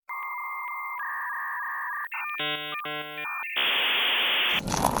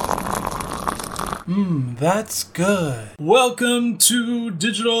That's good. Welcome to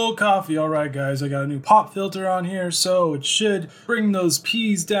Digital Coffee. Alright guys, I got a new pop filter on here, so it should bring those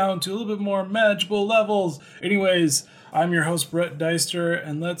P's down to a little bit more manageable levels. Anyways, I'm your host, Brett Deister,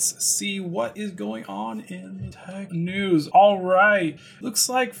 and let's see what is going on in the tech news. Alright, looks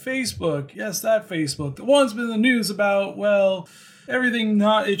like Facebook, yes, that Facebook, the one's been in the news about, well, everything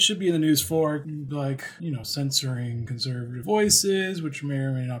not it should be in the news for, like, censoring conservative voices, which may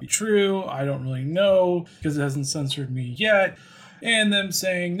or may not be true. I don't really know because it hasn't censored me yet. And them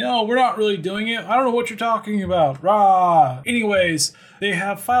saying, no, we're not really doing it. I don't know what you're talking about. Rah! Anyways, they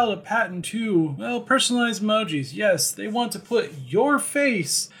have filed a patent to, personalized emojis. Yes, they want to put your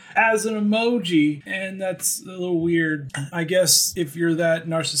face as an emoji, and that's a little weird. I guess if you're that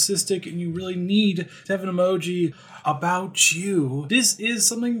narcissistic and you really need to have an emoji about you, this is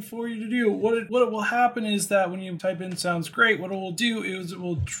something for you to do. What it will happen is that when you type in sounds great, what it will do is it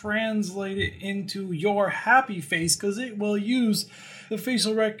will translate it into your happy face, because it will use the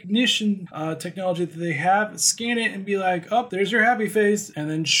facial recognition technology that they have, scan it and be like, oh, there's your happy face, and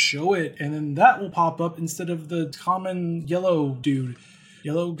then show it, and then that will pop up instead of the common yellow dude.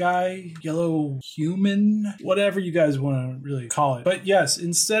 Yellow guy, yellow human, whatever you guys want to really call it. But yes,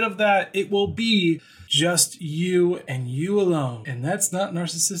 instead of that, it will be just you and you alone. And that's not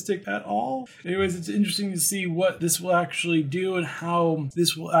narcissistic at all. Anyways, it's interesting to see what this will actually do and how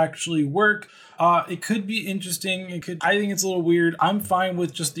this will actually work. It could be interesting. I think it's a little weird. I'm fine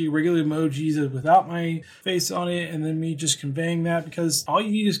with just the regular emojis without my face on it, and then me just conveying that, because all you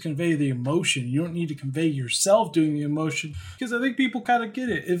need is convey the emotion. You don't need to convey yourself doing the emotion, because I think people kind of get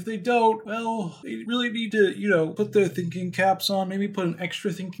it. If they don't, well, they really need to, put their thinking caps on. Maybe put an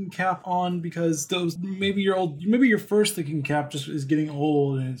extra thinking cap on, because those maybe your first thinking cap just is getting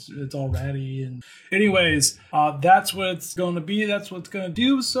old and it's all ratty. And anyways, that's what it's going to be. That's what it's going to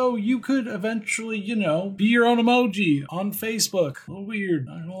do. So you could eventually, be your own emoji on Facebook. A little weird,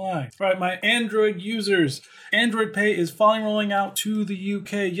 not gonna lie. Right, my Android users. Android Pay is finally rolling out to the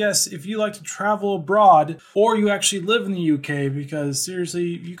UK. Yes, if you like to travel abroad, or you actually live in the UK, because seriously,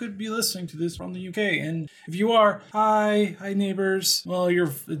 you could be listening to this from the UK. And if you are, hi neighbors. Well,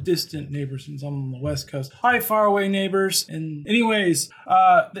 you're a distant neighbor since I'm on the West Coast. Hi, faraway neighbors. And anyways,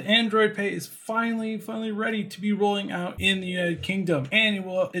 the Android Pay is finally ready to be rolling out in the United Kingdom, and it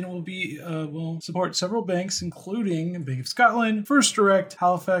will support several banks, including Bank of Scotland, First Direct,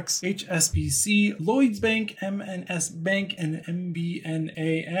 Halifax, HSBC, Lloyds Bank, M&S Bank, and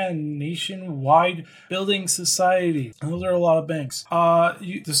MBNAN, Nationwide Building Society. And those are a lot of banks.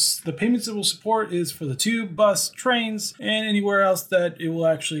 The payments it will support is for the tube, bus, trains, and anywhere else that it will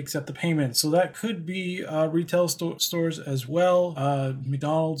actually accept the payment. So that could be retail stores as well.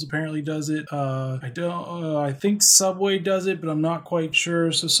 McDonald's apparently does it. I think Subway does it, but I'm not quite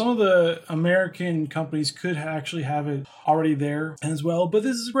sure. So some of the American companies could actually have it already there as well. But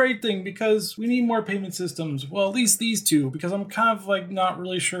this is a great thing, because we need more payment systems. Well, at least these two, because I'm kind of not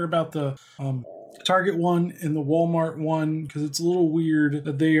really sure about the Target one and the Walmart one, because it's a little weird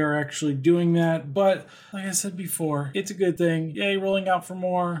that they are actually doing that. But like I said before, it's a good thing. Yay, rolling out for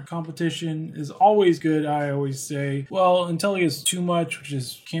more. Competition is always good, I always say. Well, until it gets too much,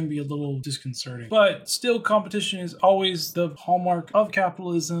 which can be a little disconcerting. But still, competition is always the hallmark of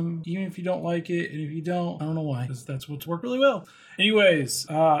capitalism, even if you don't like it. And if you don't, I don't know why, because that's what's worked really well. Anyways,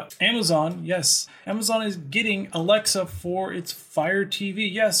 Amazon, yes, Amazon is getting Alexa for its Fire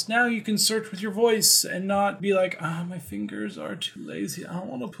TV. Yes, now you can search with your voice and not be like, my fingers are too lazy, I don't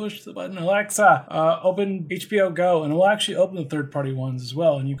want to push the button. Alexa, open HBO Go, and it will actually open the third-party ones as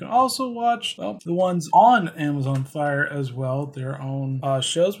well. And you can also watch the ones on Amazon Fire as well, their own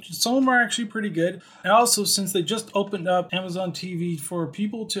shows, which some of them are actually pretty good. And also, since they just opened up Amazon TV for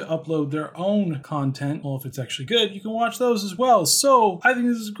people to upload their own content, well, if it's actually good, you can watch those as well. So I think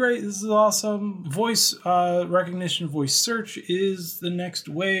this is great. This is awesome. Voice recognition, voice search is the next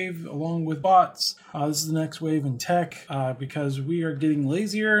wave, along with bots. This is the next wave in tech, because we are getting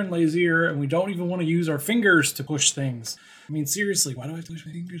lazier and lazier, and we don't even want to use our fingers to push things. I mean, seriously, why do I have to push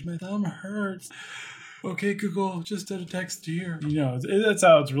my fingers? My thumb hurts. Okay, Google, just add a text here. That's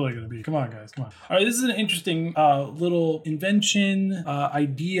how it's really going to be. Come on, guys, come on. All right, this is an interesting little invention,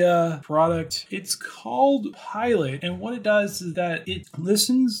 idea, product. It's called Pilot, and what it does is that it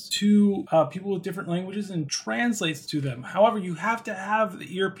listens to people with different languages and translates to them. However, you have to have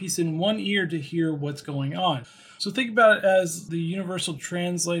the earpiece in one ear to hear what's going on. So think about it as the universal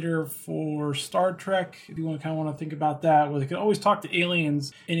translator for Star Trek, if you kind of want to think about that, where they could always talk to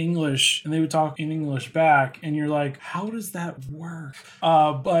aliens in English, and they would talk in English back, and you're like, how does that work?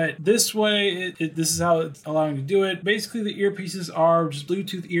 But this way, this is how it's allowing you to do it. Basically, the earpieces are just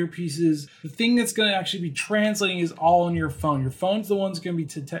Bluetooth earpieces. The thing that's going to actually be translating is all on your phone. Your phone's the one's going to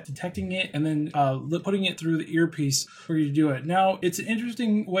be detecting it and then putting it through the earpiece for you to do it. Now, it's an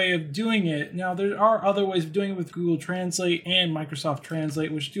interesting way of doing it. Now, there are other ways of doing it with Google Translate and Microsoft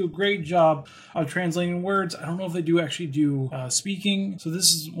Translate, which do a great job of translating words. I don't know if they do actually do speaking. So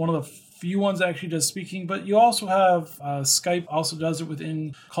this is one of the few ones that actually does speaking, but you also have Skype also does it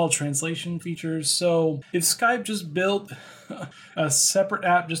within call translation features. So if Skype just built a separate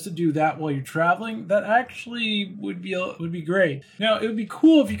app just to do that while you're traveling, that actually would be great. Now, it would be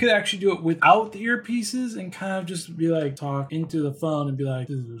cool if you could actually do it without the earpieces and kind of just be like, talk into the phone and be like,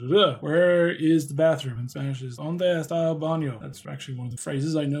 where is the bathroom? In Spanish is donde está el baño. That's actually one of the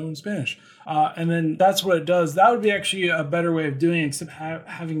phrases I know in Spanish. And then that's what it does. That would be actually a better way of doing it, except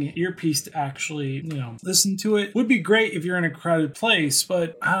having an earpiece to actually, listen to it. Would be great if you're in a crowded place,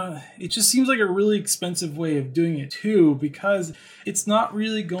 but it just seems like a really expensive way of doing it too, because it's not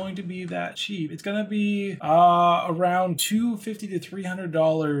really going to be that cheap. It's going to be around $250 to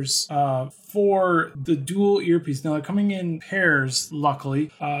 $300 for the dual earpiece. Now, they're coming in pairs,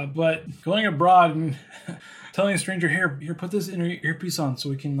 luckily, but going abroad and telling a stranger, here, put this in your earpiece on so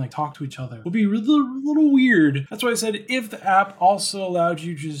we can talk to each other, would be a little weird. That's why I said if the app also allowed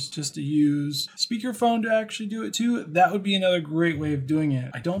you just to use speakerphone to actually do it too, that would be another great way of doing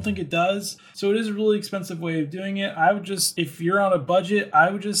it. I don't think it does. So it is a really expensive way of doing it. I would just, if you're on a budget, I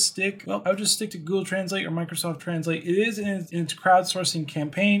would just stick to Google Translate or Microsoft Translate. It is in its crowdsourcing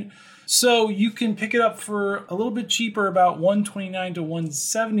campaign. So you can pick it up for a little bit cheaper, about $129 to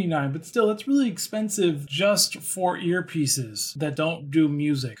 $179, but still, it's really expensive just for earpieces that don't do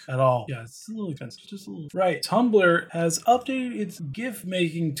music at all. Yeah, it's a little expensive, just a little. Right, Tumblr has updated its GIF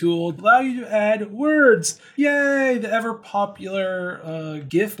making tool to allow you to add words. Yay! The ever popular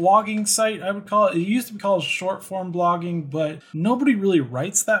GIF blogging site, I would call it. It used to be called short form blogging, but nobody really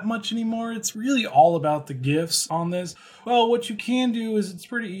writes that much anymore. It's really all about the GIFs on this. Well, what you can do is it's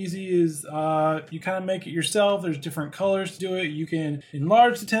pretty easy. You kind of make it yourself. There's different colors to do it. You can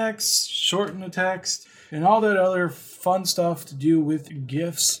enlarge the text, shorten the text, and all that other fun stuff to do with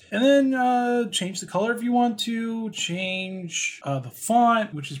GIFs. And then change the color if you want to, change the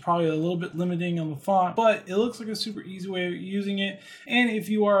font, which is probably a little bit limiting on the font, but it looks like a super easy way of using it. And if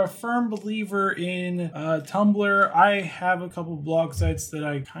you are a firm believer in Tumblr, I have a couple blog sites that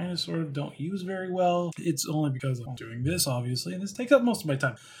I kind of sort of don't use very well. It's only because I'm doing this, obviously, and this takes up most of my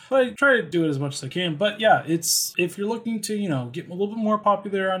time. But I try to do it as much as I can. But yeah, it's if you're looking to, get a little bit more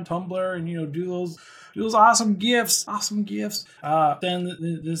popular on Tumblr and, do those awesome gifts, then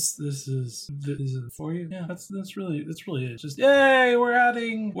this is it for you. Yeah, that's really it. Just yay, we're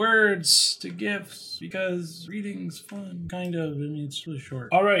adding words to gifs because reading's fun, kind of. I mean, it's really short.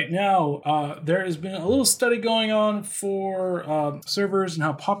 All right, now there has been a little study going on for servers and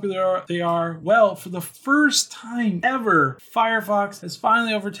how popular they are. Well, for the first time ever, Firefox has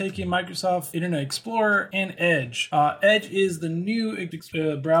finally overtaken Microsoft Internet Explorer and Edge. Edge is the new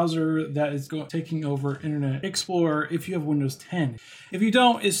browser that is taking over Internet Explorer if you have Windows 10. If you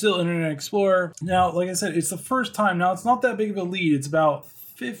don't, it's still Internet Explorer. Now, like I said, it's the first time. Now, it's not that big of a lead. It's about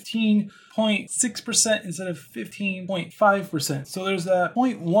 15.6% instead of 15.5%. So there's a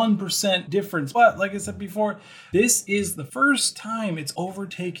 0.1% difference. But like I said before, this is the first time it's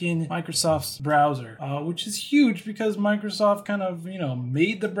overtaken Microsoft's browser, which is huge because Microsoft kind of,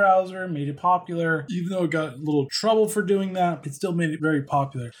 made the browser, made it popular. Even though it got a little trouble for doing that, it still made it very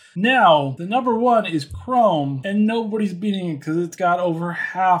popular. Now, the number one is Chrome, and nobody's beating it because it's got over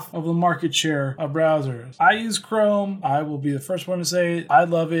half of the market share of browsers. I use Chrome. I will be the first one to say it.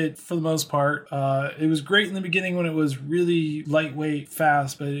 I love it for the most part. It was great in the beginning when it was really lightweight,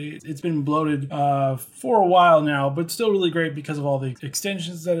 fast, but it's been bloated for a while now, but still really great because of all the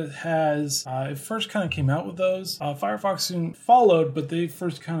extensions that it has. It first kind of came out with those. Firefox soon followed, but they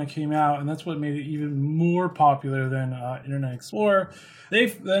first kind of came out, and that's what made it even more popular than Internet Explorer. They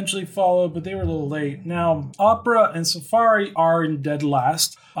eventually followed, but they were a little late. Now, Opera and Safari are in dead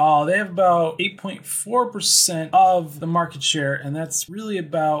last. They have about 8.4% of the market share, and that's really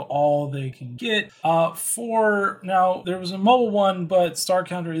about all they can get. Now, there was a mobile one, but Star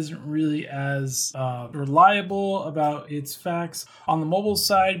Counter isn't really as reliable about its facts on the mobile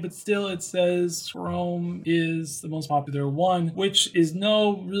side, but still it says Chrome is the most popular one, which is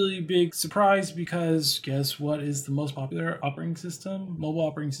no really big surprise because guess what is the most popular operating system? Mobile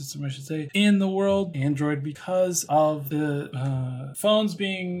operating system, I should say, in the world? Android, because of the phones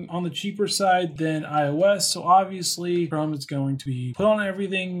being on the cheaper side than iOS. So obviously Chrome is going to be put on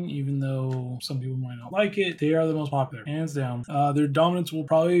everything, even though some people might not like it, they are the most popular, hands down. Their dominance will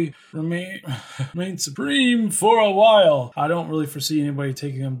probably remain supreme for a while. I don't really foresee anybody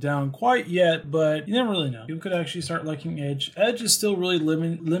taking them down quite yet, but you never really know. People could actually start liking Edge. Edge is still really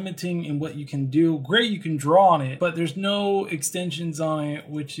limiting in what you can do. Great, you can draw on it, but there's no extensions on it,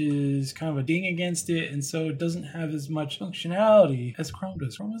 which is kind of a ding against it, and so it doesn't have as much functionality as Chrome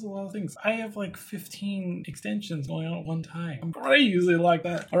does. Chrome has a lot of things. I have like 15 extensions going on at one time. I'm crazy like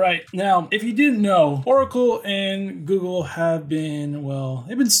that. All right, now, if you didn't know, Oracle and Google have been, well,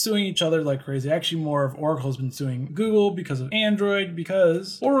 they've been suing each other like crazy. Actually, more of Oracle's been suing Google because of Android,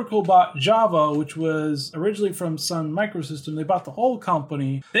 because Oracle bought Java, which was originally from Sun Microsystem. They bought the whole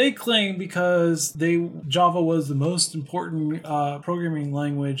company. They claim because Java was the most important programming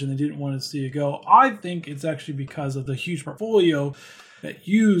language and they didn't want to see it go. I think it's actually because of the huge portfolio that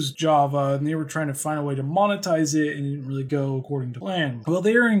used Java, and they were trying to find a way to monetize it, and it didn't really go according to plan. Well,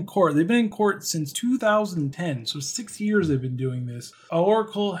 they are in court. They've been in court since 2010, so 6 years they've been doing this.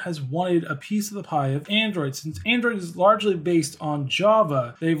 Oracle has wanted a piece of the pie of Android. Since Android is largely based on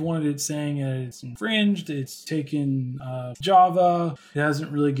Java, they've wanted it, saying that it's infringed, it's taken Java, it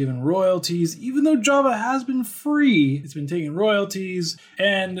hasn't really given royalties, even though Java has been free, it's been taking royalties,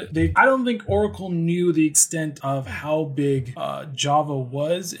 and I don't think Oracle knew the extent of how big Java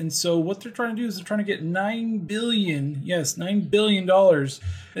was, and so what they're trying to do is they're trying to get $9 billion, yes, $9 billion,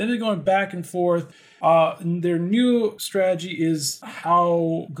 and they're going back and forth. Their new strategy is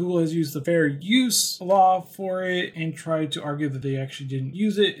how Google has used the fair use law for it and tried to argue that they actually didn't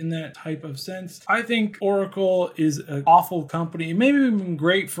use it in that type of sense. I think Oracle is an awful company. It may have been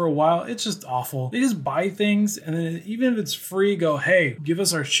great for a while. It's just awful. They just buy things, and then even if it's free, go, hey, give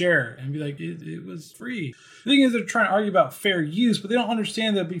us our share, and be like, it was free. The thing is, they're trying to argue about fair use, but they don't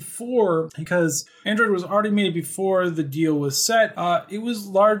understand that before, because Android was already made before the deal was set, it was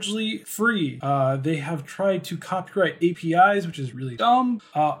largely free. They have tried to copyright APIs, which is really dumb,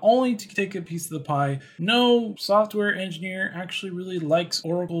 only to take a piece of the pie. No software engineer actually really likes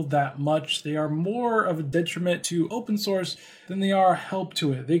Oracle that much. They are more of a detriment to open source than they are help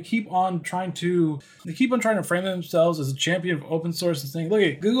to it. They keep on trying to frame themselves as a champion of open source and saying, look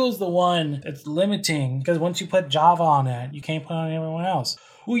at Google's the one that's limiting, because once you put Java on it, you can't put it on everyone else.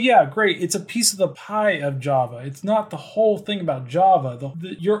 Well, yeah, great. It's a piece of the pie of Java. It's not the whole thing about Java.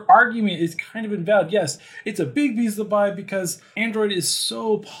 Your argument is kind of invalid. Yes, it's a big piece of the pie because Android is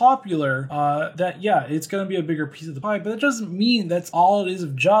so popular that, yeah, it's going to be a bigger piece of the pie. But that doesn't mean that's all it is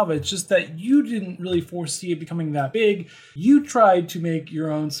of Java. It's just that you didn't really foresee it becoming that big. You tried to make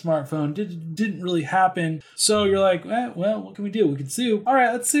your own smartphone. Didn't really happen. So you're like, well, what can we do? We can sue. All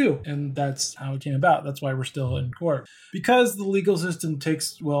right, let's sue. And that's how it came about. That's why we're still in court. Because the legal system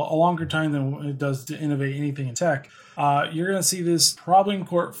takes, well, a longer time than it does to innovate anything in tech, you're going to see this probably in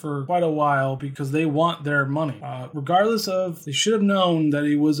court for quite a while because they want their money. Regardless of, they should have known that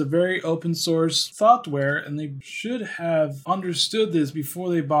it was a very open source software, and they should have understood this before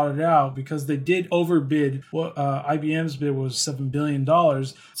they bought it out, because they did overbid. What IBM's bid was $7 billion.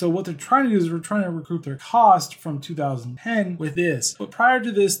 So what they're trying to do is we're trying to recoup their cost from 2010 with this. But prior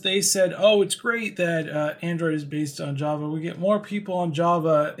to this, they said, oh, it's great that Android is based on Java. We get more people on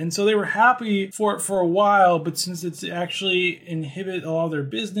Java. And so they were happy for it for a while, but since it's actually inhibit a lot of their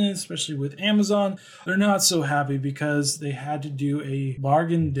business, especially with Amazon, they're not so happy because they had to do a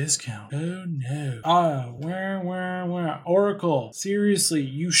bargain discount. Oh no. Oracle, seriously,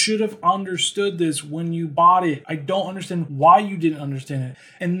 you should have understood this when you bought it. I don't understand why you didn't understand it.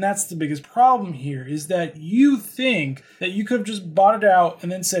 And that's the biggest problem here, is that you think that you could have just bought it out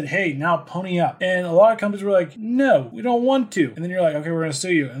and then said, hey, now pony up. And a lot of companies were like, no, we don't want to. And then you're like, okay, we're going to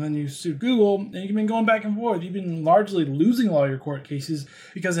sue you. And then you sue Google, and you've been going back and forth. You've been largely losing a lot of your court cases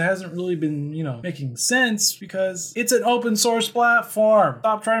because it hasn't really been, making sense, because it's an open source platform.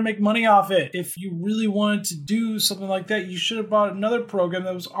 Stop trying to make money off it. If you really wanted to do something like that, you should have bought another program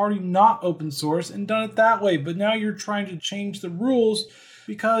that was already not open source and done it that way. But now you're trying to change the rules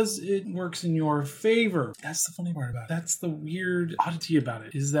because it works in your favor. That's the funny part about it. That's the weird oddity about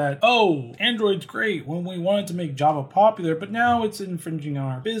it, is that, oh, Android's great when we wanted to make Java popular, but now it's infringing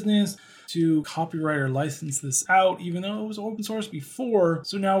on our business to copyright or license this out, even though it was open source before,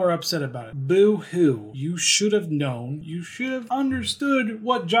 so now we're upset about it. Boo-hoo. You should have known. You should have understood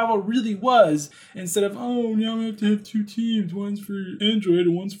what Java really was, instead of, oh, now we have to have two teams. One's for Android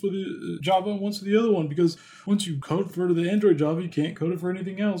and one's for the Java and one's for the other one, because once you code for the Android Java, you can't code it for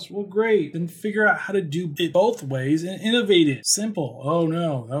anything else. Well, great. Then figure out how to do it both ways and innovate it. Simple. Oh,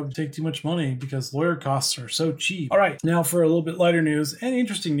 no, that would take too much money because lawyer costs are so cheap. All right, now for a little bit lighter news and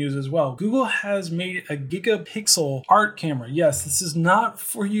interesting news as well. Google has made a gigapixel art camera. Yes, this is not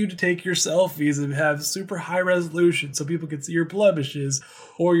for you to take your selfies and have super high resolution so people can see your blemishes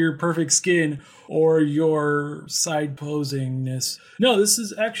or your perfect skin or your side posingness. No, this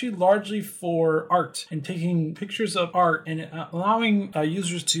is actually largely for art and taking pictures of art and allowing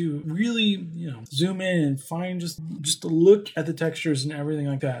users to really, zoom in and find just to look at the textures and everything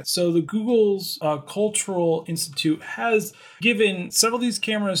like that. So the Google's Cultural Institute has given several of these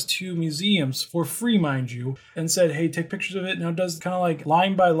cameras to museums for free, mind you, and said, hey, take pictures of it. Now it does kind of like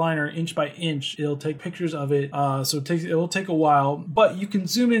line by line or inch by inch. It'll take pictures of it. So it will take a while, but you can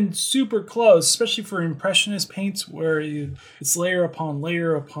zoom in super close, especially for impressionist paints where it's layer upon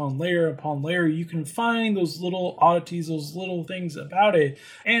layer upon layer upon layer. You can find those little oddities, those little things about it,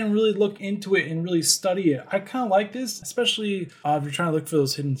 and really look into it and really study it. I kind of like this, especially if you're trying to look for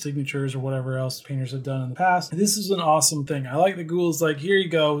those hidden signatures or whatever else painters have done in the past. This is an awesome thing. I like that Google's like, here you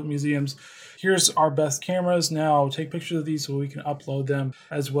go, museums. Here's our best cameras. Now take pictures of these so we can upload them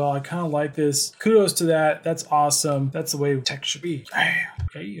as well. I kind of like this. Kudos to that. That's awesome. That's the way tech should be.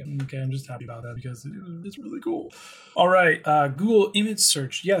 Okay, I'm just happy about that because it's really cool. All right, Google image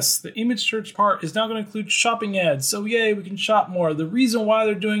search. Yes, the image search part is now going to include shopping ads. So yay, we can shop more. The reason why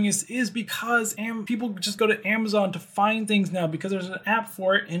they're doing this is because people just go to Amazon to find things now because there's an app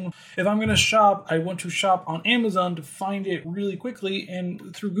for it. And if I'm going to shop, I want to shop on Amazon to find it really quickly.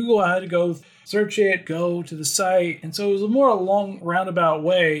 And through Google, I had to go search it, go to the site. And so it was a more long roundabout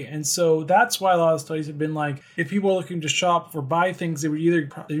way. And so that's why a lot of studies have been like, if people are looking to shop or buy things, they would you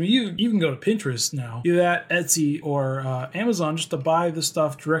can go to Pinterest now, either at Etsy or Amazon just to buy the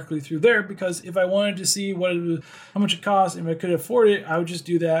stuff directly through there. Because if I wanted to see how much it costs, and if I could afford it, I would just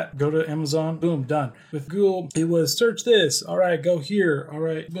do that. Go to Amazon, boom, done. With Google, it was search this. All right, go here. All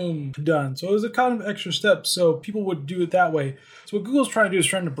right, boom, done. So it was a kind of extra step. So people would do it that way. So what Google's trying to do is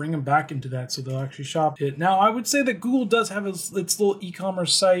trying to bring them back into that so they'll actually shop it. Now, I would say that Google does have its little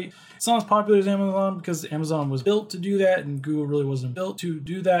e-commerce site. It's not as popular as Amazon because Amazon was built to do that and Google really wasn't built to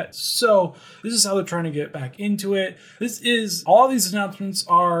do that. So this is how they're trying to get back into it. All of these announcements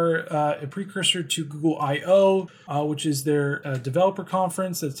are a precursor to Google I/O, which is their developer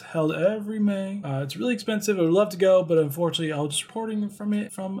conference that's held every May. It's really expensive. I would love to go, but unfortunately, I'll just reporting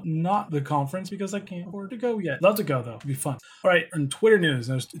from not the conference because I can't afford to go yet. Love to go though. It'd be fun. All right, and Twitter news.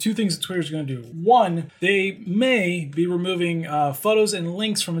 There's two things that Twitter's going to do. One, they may be removing photos and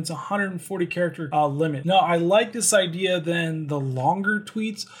links from its 140 character limit. Now, I like this idea than the longer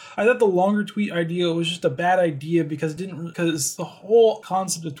tweets. I thought the longer tweet idea was just a bad idea because the whole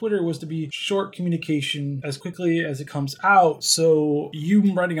concept of Twitter was to be short communication as quickly as it comes out. So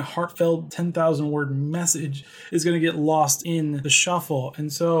you writing a heartfelt 10,000 word message is going to get lost in the shuffle.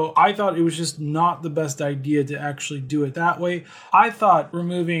 And so I thought it was just not the best idea to actually do it that way. I thought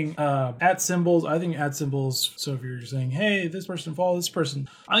removing at symbols, so if you're saying, hey, this person follow this person,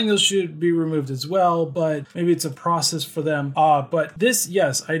 I think those should be removed as well, but maybe it's a process for them. But this,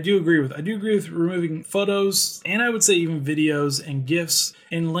 yes, I do agree with removing photos and I would say even videos and GIFs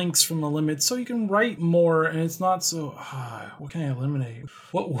and links from the limit so you can write more and it's not so, what can I eliminate?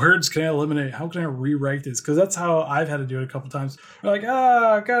 What words can I eliminate? How can I rewrite this? Because that's how I've had to do it a couple times. We're like,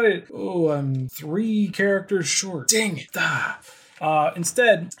 got it. Oh, I'm 3 characters short. Dang it.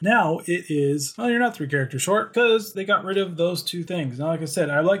 Instead, now it is, you're not 3 characters short because they got rid of those 2 things. Now, like I said,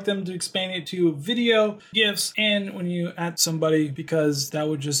 I'd like them to expand it to video, GIFs, and when you add somebody because that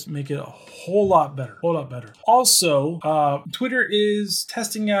would just make it a whole lot better. Also, Twitter is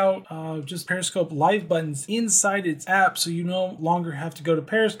testing out just Periscope live buttons inside its app so you no longer have to go to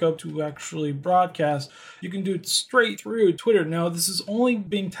Periscope to actually broadcast. You can do it straight through Twitter. Now, this is only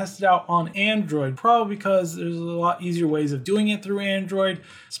being tested out on Android, probably because there's a lot easier ways of doing it through Android,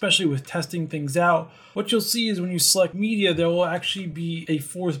 especially with testing things out. What you'll see is when you select media, there will actually be a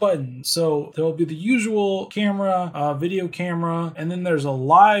 4th button. So there will be the usual camera, video camera, and then there's a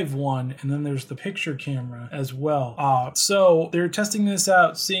live one, and then there's the picture camera as well. So they're testing this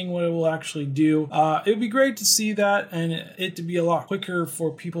out, seeing what it will actually do. It would be great to see that and it to be a lot quicker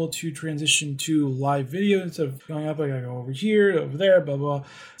for people to transition to live video instead of going up, I gotta go over here, over there, blah, blah.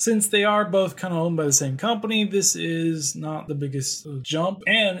 Since they are both kind of owned by the same company, this is not the biggest jump,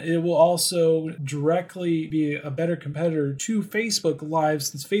 and it will also directly be a better competitor to Facebook Live.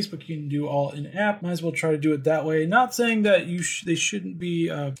 Since Facebook you can do all in-app, might as well try to do it that way. Not saying that they shouldn't be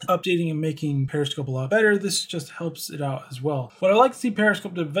updating and making Periscope a lot better. This just helps it out as well. What I like to see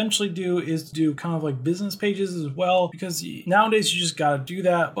Periscope to eventually do is do kind of like business pages as well, because nowadays you just got to do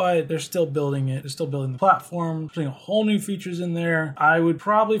that, but they're still building it. They're still building the platform, putting a whole new features in there. I would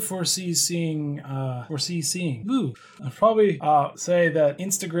probably foresee seeing say that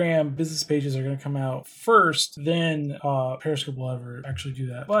Instagram business pages are going to come out first, then Periscope will ever actually do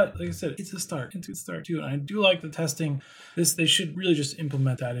that. But like I said, it's a start. It's a start too. And I do like the testing. They should really just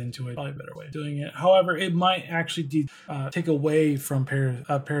implement that into it. Probably a better way of doing it. However, it might actually take away from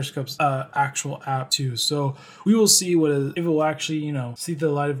Periscope's actual app too. So we will see if it will actually, see the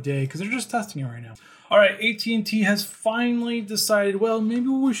light of day, because they're just testing it right now. All right, AT&T has finally decided, well, maybe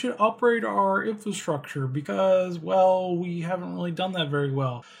we should upgrade our infrastructure because, well, we haven't really done that very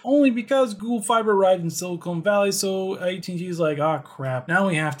well. Only because Google Fiber arrived in Silicon Valley, so AT&T is like, crap, now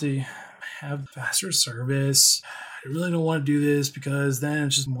we have to have faster service. I really don't want to do this because then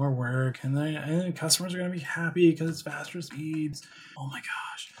it's just more work, and then customers are going to be happy because it's faster speeds. Oh my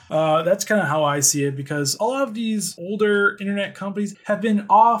gosh. That's kind of how I see it, because a lot of these older internet companies have been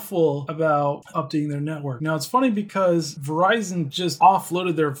awful about updating their network. Now, it's funny because Verizon just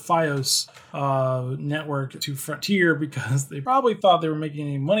offloaded their Fios network to Frontier because they probably thought they were making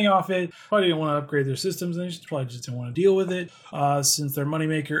any money off it. Probably didn't want to upgrade their systems, and they probably just didn't want to deal with it since their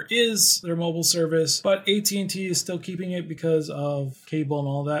moneymaker is their mobile service. But AT&T is still keeping it because of cable and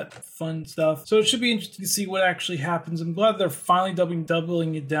all that fun stuff. So it should be interesting to see what actually happens. I'm glad they're finally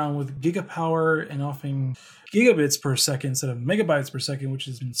doubling it down with gigapower and offering gigabits per second instead of megabytes per second, which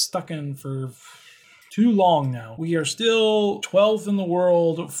has been stuck in for too long now. We are still 12th in the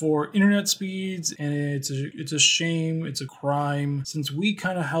world for internet speeds, and it's a shame, it's a crime. Since we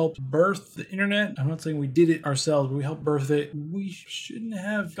kind of helped birth the internet, I'm not saying we did it ourselves, but we helped birth it. We shouldn't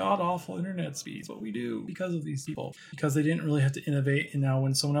have god-awful internet speeds, but we do because of these people, because they didn't really have to innovate. And now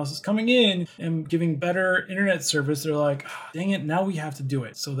when someone else is coming in and giving better internet service, they're like, dang it, now we have to do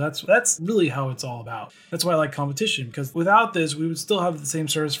it. So that's really how it's all about. That's why I like competition, because without this, we would still have the same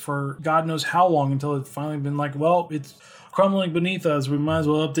service for God knows how long until it's finally been like, well, it's crumbling beneath us, we might as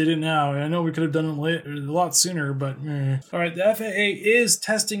well update it now. I know we could have done it a lot sooner, but all right, the FAA is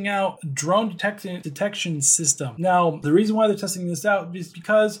testing out drone detection system. Now, the reason why they're testing this out is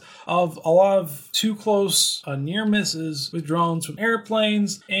because of a lot of too close near misses with drones from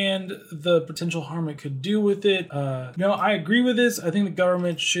airplanes and the potential harm it could do with it. I agree with this. I think the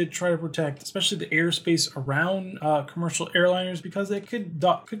government should try to protect, especially the airspace around commercial airliners, because it could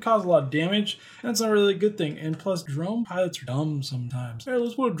cause a lot of damage, and that's not really a good thing. And plus, drone pilots are dumb sometimes. Hey,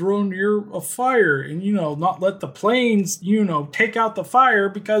 let's put a drone near a fire and, not let the planes, take out the fire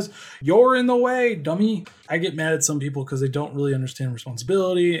because you're in the way, dummy. I get mad at some people because they don't really understand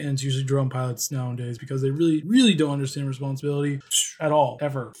responsibility, and it's usually drone pilots nowadays because they really, really don't understand responsibility at all,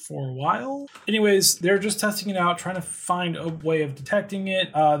 ever, for a while. Anyways, they're just testing it out, trying to find a way of detecting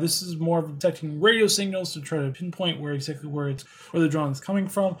it. This is more of detecting radio signals to try to pinpoint where the drone is coming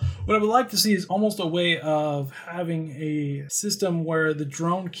from. What I would like to see is almost a way of having a system where the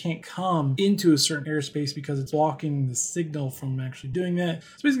drone can't come into a certain airspace because it's blocking the signal from actually doing that.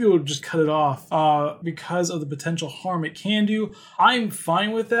 So basically, we'll just cut it off because of the potential harm it can do. I'm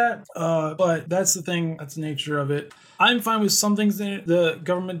fine with that, but that's the thing. That's the nature of it. I'm fine with some things that the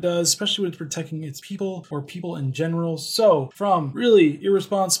government does, especially with protecting its people or people in general. So from really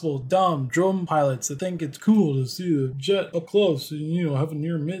irresponsible, dumb drone pilots that think it's cool to see the jet up close and, have a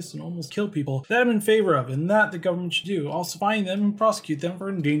near miss and almost kill people, that I'm in favor of, and that the government should do. Also find them and prosecute them for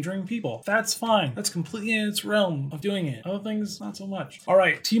endangering people. That's fine. That's completely in its realm of doing it. Other things, not so much. All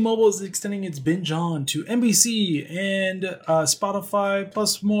right, T-Mobile is extending its binge on to NBC and Spotify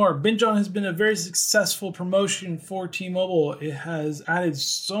plus more. Binge on has been a very successful promotion for T-Mobile. It has added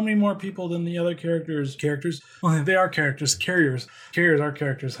so many more people than the other characters. Well, they are characters. Carriers are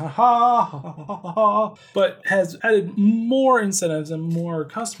characters. Ha ha ha ha ha. But has added more incentives and more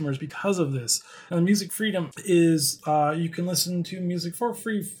customers because of this. Now, the music freedom is you can listen to music for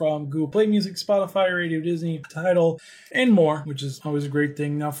free from Google Play Music, Spotify, Radio Disney, Tidal, and more, which is always a great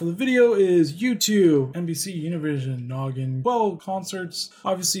thing. Now, for the video is YouTube, NBC, Univision, Noggin, concerts,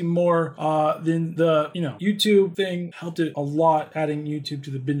 obviously more than the YouTube thing helped it a lot. Adding YouTube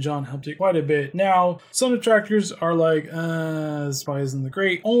to the binge on helped it quite a bit. Now, some detractors are like, this probably isn't the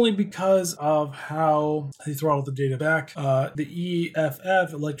great, only because of how they throttle the data back. The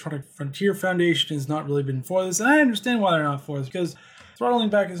EFF, Electronic Frontier Foundation, has not really been for this, and I understand why they're not for this, because throttling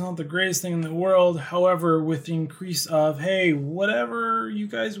back is not the greatest thing in the world. However, with the increase of, hey, whatever you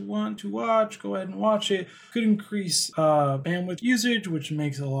guys want to watch, go ahead and watch it, could increase bandwidth usage, which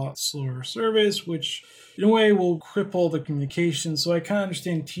makes a lot slower service, which in a way will cripple the communication. So I kind of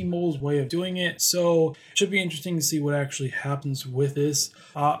understand T-Mobile's way of doing it. So it should be interesting to see what actually happens with this.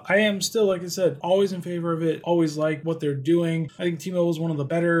 I am still, like I said, always in favor of it. Always like what they're doing. I think T-Mobile is one of the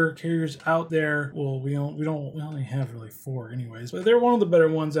better carriers out there. Well, we only have really 4 anyways, but they're one of the better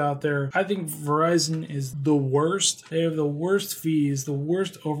ones out there. I think Verizon is the worst. They have the worst fees, the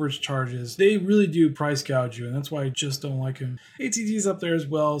worst overage charges. They really do price gouge you, and that's why I just don't like them. AT&T's up there as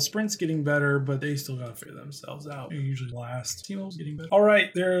well. Sprint's getting better, but they still gotta figure themselves out. They usually last. T-Mobile's getting better. All right,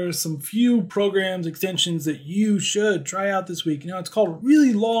 there are some few programs, extensions that you should try out this week. It's called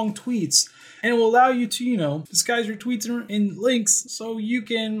really long tweets, and it will allow you to, disguise your tweets in links so you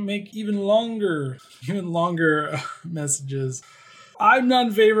can make even longer messages. I'm not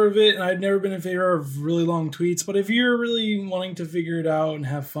in favor of it, and I've never been in favor of really long tweets, but if you're really wanting to figure it out and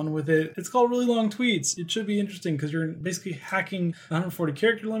have fun with it, it's called really long tweets. It should be interesting because you're basically hacking the 140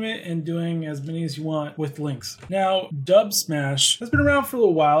 character limit and doing as many as you want with links. Now, Dub Smash has been around for a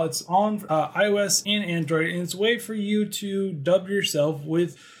little while. It's on iOS and Android, and it's a way for you to dub yourself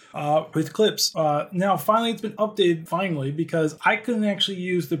with clips. Now, finally, it's been updated, because I couldn't actually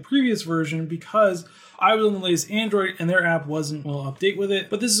use the previous version because I was on the latest Android and their app wasn't update with it.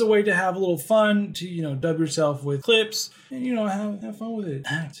 But this is a way to have a little fun, to, dub yourself with clips and, have fun with it.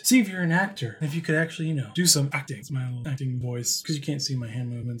 Act. See if you're an actor. If you could actually, do some acting. It's my little acting voice, because you can't see my hand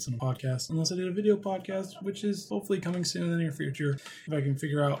movements in a podcast unless I did a video podcast, which is hopefully coming soon in the near future if I can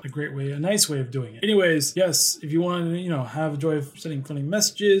figure out a nice way of doing it. Anyways, yes, if you want to, have a joy of sending funny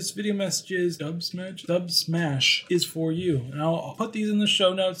messages, video messages, Dub Smash is for you. And I'll put these in the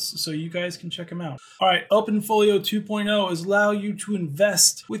show notes so you guys can check them out. All right, OpenFolio 2.0 is allow you to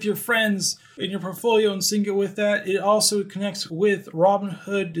invest with your friends in your portfolio and sync it with that. It also connects with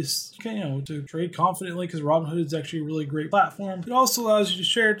Robinhood to trade confidently, because Robinhood is actually a really great platform. It also allows you to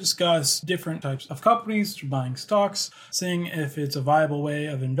share, discuss different types of companies, buying stocks, seeing if it's a viable way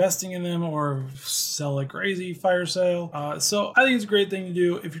of investing in them or sell like crazy, fire sale. So I think it's a great thing to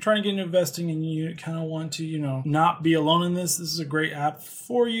do. If you're trying to get into investing and you kind of want to, not be alone in this is a great app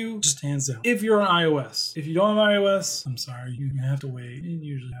for you, just hands down. If you're on iOS. If you don't have iOS, I'm sorry, you're going to have to wait. It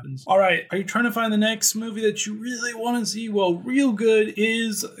usually happens. All right, are you trying to find the next movie that you really want to see? Well, Real Good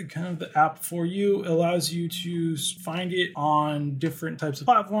is kind of the app for you. It allows you to find it on different types of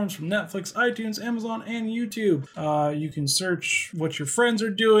platforms from Netflix, iTunes, Amazon, and YouTube. You can search what your friends are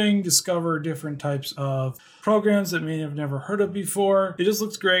doing, discover different types of programs that may have never heard of before. It just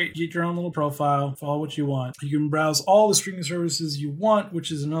looks great. Get your own little profile, follow what you want. You can browse all the streaming services you want,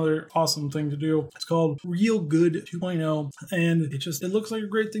 which is another awesome thing to do. It's called Real Good 2.0, and it looks like a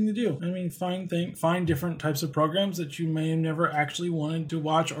great thing to do. I mean, find different types of programs that you may have never actually wanted to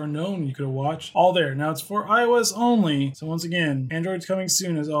watch or known you could have watched. All there. Now it's for iOS only. So once again, Android's coming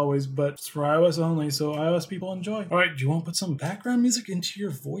soon as always, but it's for iOS only. So iOS people enjoy. All right, do you want to put some background music into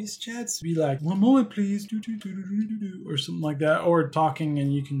your voice chats? Be like, 1 moment, please. Or something like that, or talking,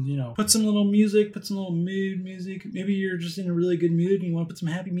 and you can put some little music, put some little mood music. Maybe you're just in a really good mood and you want to put some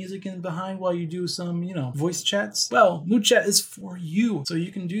happy music in behind while you do some voice chats. Well, mood chat is for you, so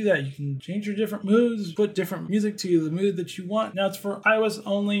you can do that. You can change your different moods, put different music to the mood that you want. Now it's for iOS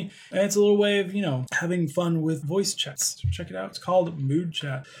only, and it's a little way of having fun with voice chats. So check it out. It's called Mood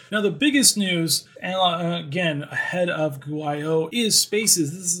Chat. Now the biggest news, and again ahead of Google I/O, is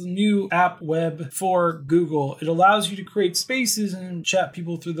Spaces. This is a new app web for Google. It allows you to create spaces and chat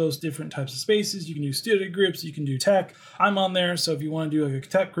people through those different types of spaces. You can do student groups, you can do tech. I'm on there, so if you want to do like a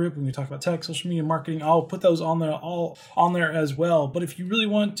tech group, when we talk about tech, social media marketing, I'll put those all on there as well. But if you really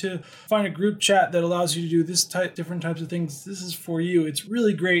want to find a group chat that allows you to do different types of things, this is for you. It's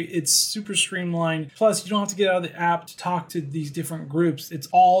really great. It's super streamlined. Plus, you don't have to get out of the app to talk to these different groups. It's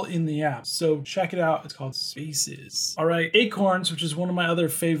all in the app. So check it out. It's called Spaces. All right, Acorns, which is one of my other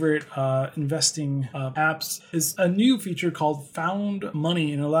favorite investing apps, is a new feature called Found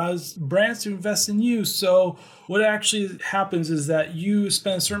Money, and allows brands to invest in you. So what actually happens is that you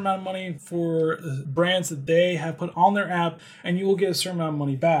spend a certain amount of money for brands that they have put on their app, and you will get a certain amount of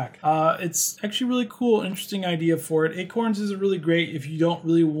money back. It's actually really cool, interesting idea for it. Acorns is really great if you don't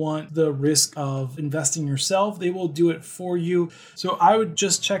really want the risk of investing yourself. They will do it for you. So I would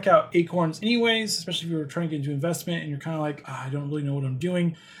just check out Acorns anyways, especially if you're trying to get into investment and you're kind of like, I don't really know what I'm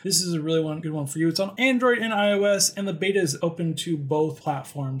doing. This is a really good one one for you. It's on Android and iOS, and the beta is open to both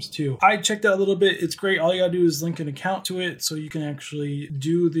platforms too. I checked out a little bit. It's great. All you gotta do is link an account to it so you can actually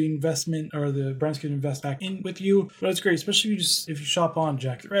do the investment, or the brands can invest back in with you. But it's great, especially if you shop on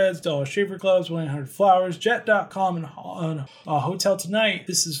Jack Threads, Dollar Shaver Clubs, 1-800-Flowers, Jet.com, and on Hotel Tonight.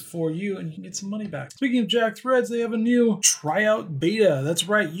 This is for you, and you can get some money back. Speaking of Jack Threads, they have a new tryout beta. That's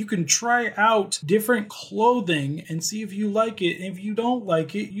right. You can try out different clothing and see if you like it. And if you don't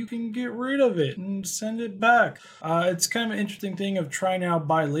like it, you can get rid of it and send it back. It's kind of an interesting thing of try now,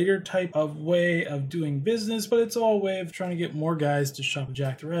 buy later type of way of doing business, but it's all a way of trying to get more guys to shop at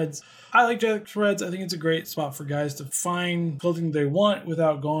Jack Threads. I like Jack Threads. I think it's a great spot for guys to find clothing they want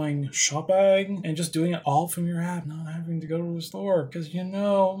without going shopping and just doing it all from your app, not having to go to the store. Because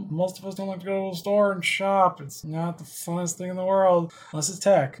most of us don't like to go to the store and shop. It's not the funnest thing in the world, unless it's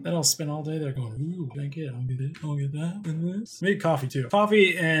tech. Then I'll spend all day there going, ooh, what did I get? I'll get it. I'll get that and this. Maybe coffee too.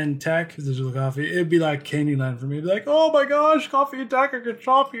 Coffee and tech, digital coffee, it'd be like Candyland for me. It'd be like, oh my gosh, coffee and tech, I could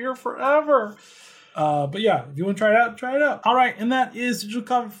shop here forever. But yeah, if you want to try it out, try it out. All right, and that is Digital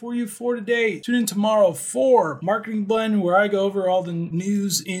Coffee for you for today. Tune in tomorrow for Marketing Blend, where I go over all the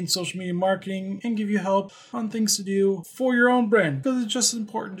news in social media marketing and give you help on things to do for your own brand, because it's just as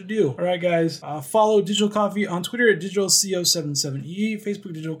important to do. All right, guys, follow Digital Coffee on Twitter at DigitalCO77E,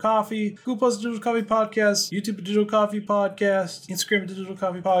 Facebook Digital Coffee, Google Plus Digital Coffee Podcast, YouTube Digital Coffee Podcast, Instagram Digital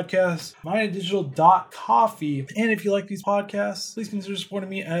Coffee Podcast, mine at digital.coffee. And if you like these podcasts, please consider supporting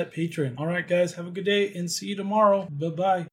me at Patreon. All right, guys, have a good day and see you tomorrow. Bye-bye.